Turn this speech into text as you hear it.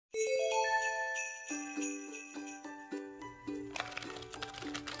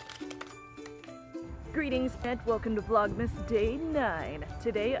Greetings and welcome to Vlogmas Day 9.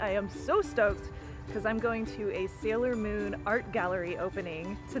 Today I am so stoked because I'm going to a Sailor Moon art gallery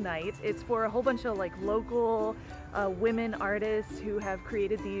opening tonight. It's for a whole bunch of like local women artists who have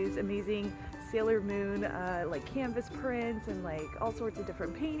created these amazing Sailor Moon like canvas prints and like all sorts of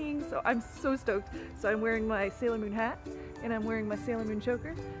different paintings. So I'm so stoked. So I'm wearing my Sailor Moon hat and I'm wearing my Sailor Moon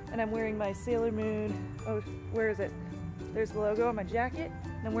choker and I'm wearing my Sailor Moon, oh where is it? There's the logo on my jacket,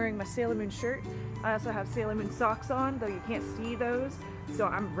 and I'm wearing my Sailor Moon shirt. I also have Sailor Moon socks on, though you can't see those. So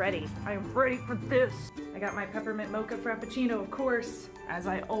I'm ready. I am ready for this. I got my peppermint mocha frappuccino, of course, as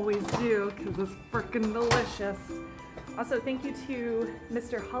I always do, because it's freaking delicious. Also, thank you to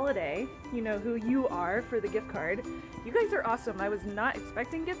Mr. Holiday, you know who you are, for the gift card. You guys are awesome. I was not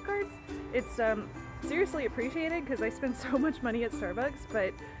expecting gift cards. It's seriously appreciated because I spend so much money at Starbucks,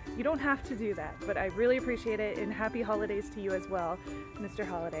 but you don't have to do that. But I really appreciate it, and happy holidays to you as well, Mr.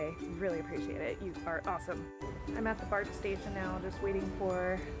 Holiday. Really appreciate it. You are awesome. I'm at the BART station now, just waiting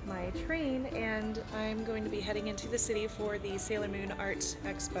for my train, and I'm going to be heading into the city for the Sailor Moon Art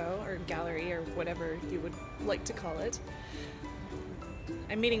Expo, or gallery, or whatever you would like to call it.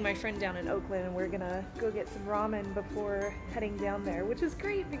 I'm meeting my friend down in Oakland and we're gonna go get some ramen before heading down there, which is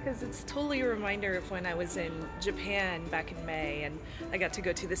great because it's totally a reminder of when I was in Japan back in May and I got to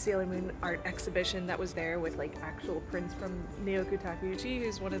go to the Sailor Moon art exhibition that was there with like actual prints from Naoko Takeuchi,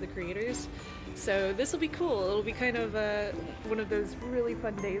 who's one of the creators. So this will be cool. It'll be kind of one of those really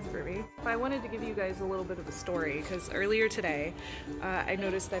fun days for me. I wanted to give you guys a little bit of a story because earlier today I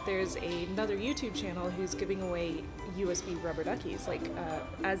noticed that there's another YouTube channel who's giving away USB rubber duckies, like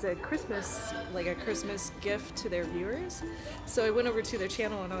as a Christmas gift to their viewers. So I went over to their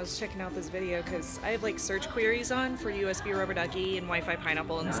channel and I was checking out this video because I have like search queries on for USB rubber ducky and Wi-Fi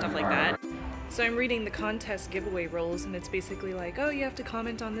pineapple and stuff like that. So I'm reading the contest giveaway rules and it's basically like, oh, you have to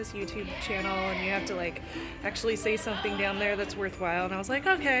comment on this YouTube channel and you have to like actually say something down there that's worthwhile. And I was like,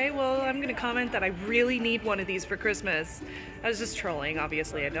 okay, well, I'm gonna comment that I really need one of these for Christmas. I was just trolling,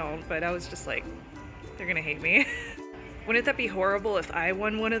 obviously I don't, but I was just like, they're gonna hate me. Wouldn't that be horrible if I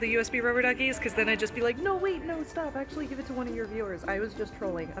won one of the USB rubber duckies? Because then I'd just be like, no, wait, no, stop. Actually give it to one of your viewers. I was just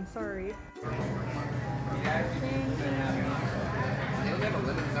trolling. I'm sorry.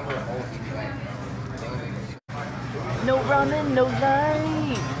 No ramen, no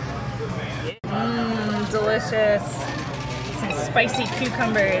life. Mmm, delicious. Some spicy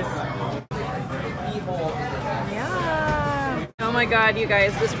cucumbers. Oh my god, you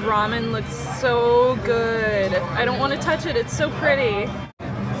guys, this ramen looks so good. I don't want to touch it, it's so pretty.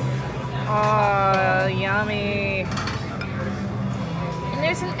 Oh, yummy. And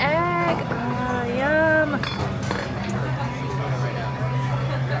there's an egg. Oh, yum.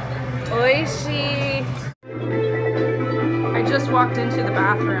 Oishi. I just walked into the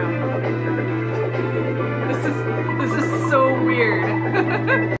bathroom. This is so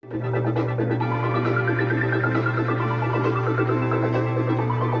weird.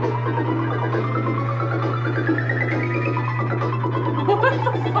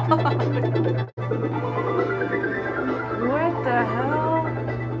 What the hell?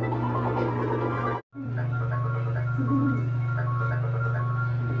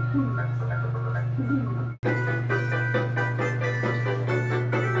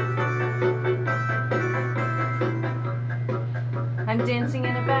 I'm dancing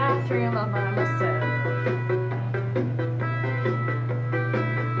in a bathroom all by myself.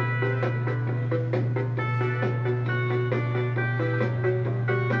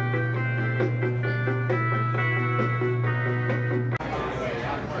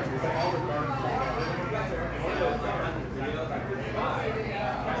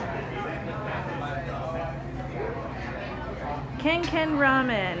 Ken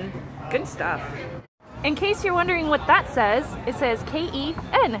Ramen. Good stuff. In case you're wondering what that says, it says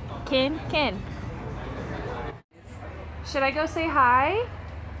K-E-N. Ken. Should I go say hi?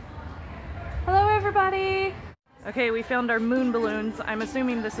 Hello, everybody. Okay, we found our moon balloons. I'm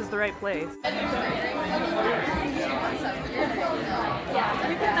assuming this is the right place.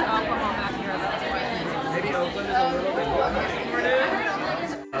 Maybe Oakland is a little bit more.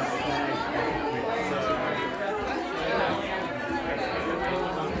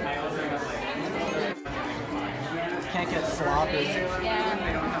 Can't get sloppy. Yeah.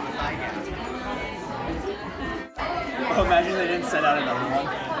 They don't have a thigh gap. Oh, imagine they didn't set out another one.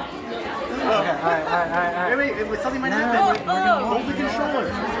 Okay, alright. Wait, something might happen. Hold the controller.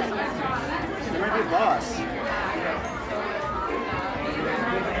 There might be a boss.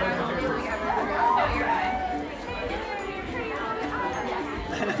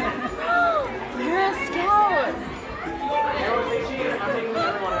 You're a scout! I'm taking the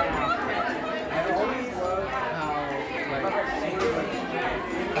other one right now.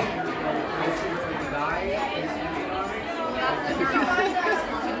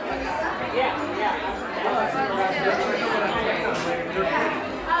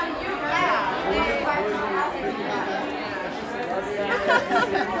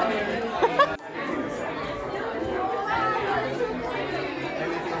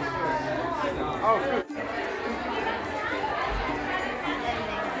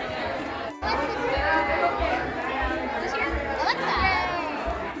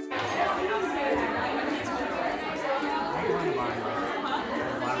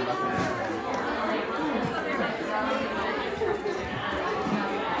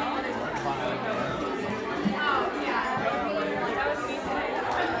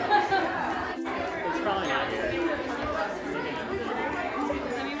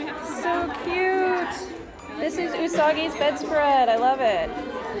 So cute. This is Usagi's bedspread. I love it.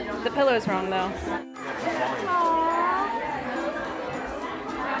 The pillow's wrong though.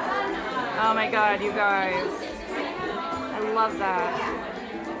 Oh my god, you guys. I love that.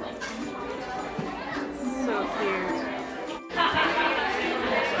 So cute.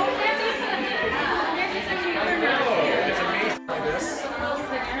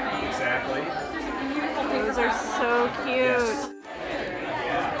 Exactly. Those are so cute.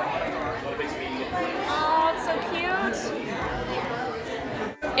 Oh, it's so cute.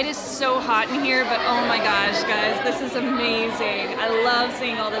 It is so hot in here, but oh my gosh, guys, this is amazing. I love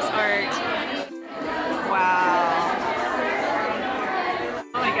seeing all this art. Wow.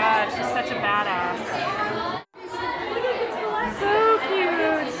 Oh my god, she's such a badass. So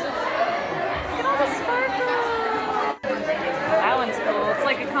cute. Look at all the sparkle. That one's cool. It's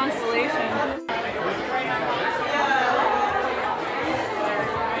like a constellation.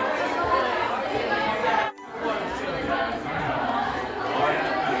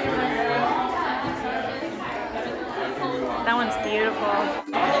 That one's beautiful.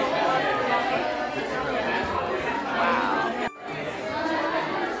 Wow.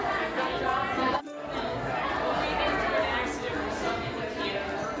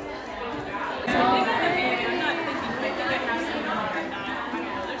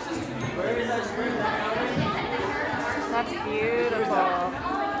 That's beautiful.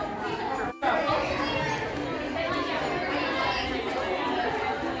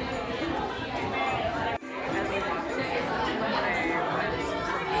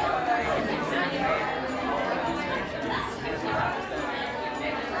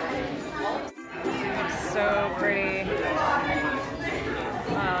 So pretty.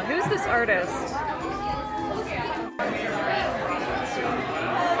 Who's this artist?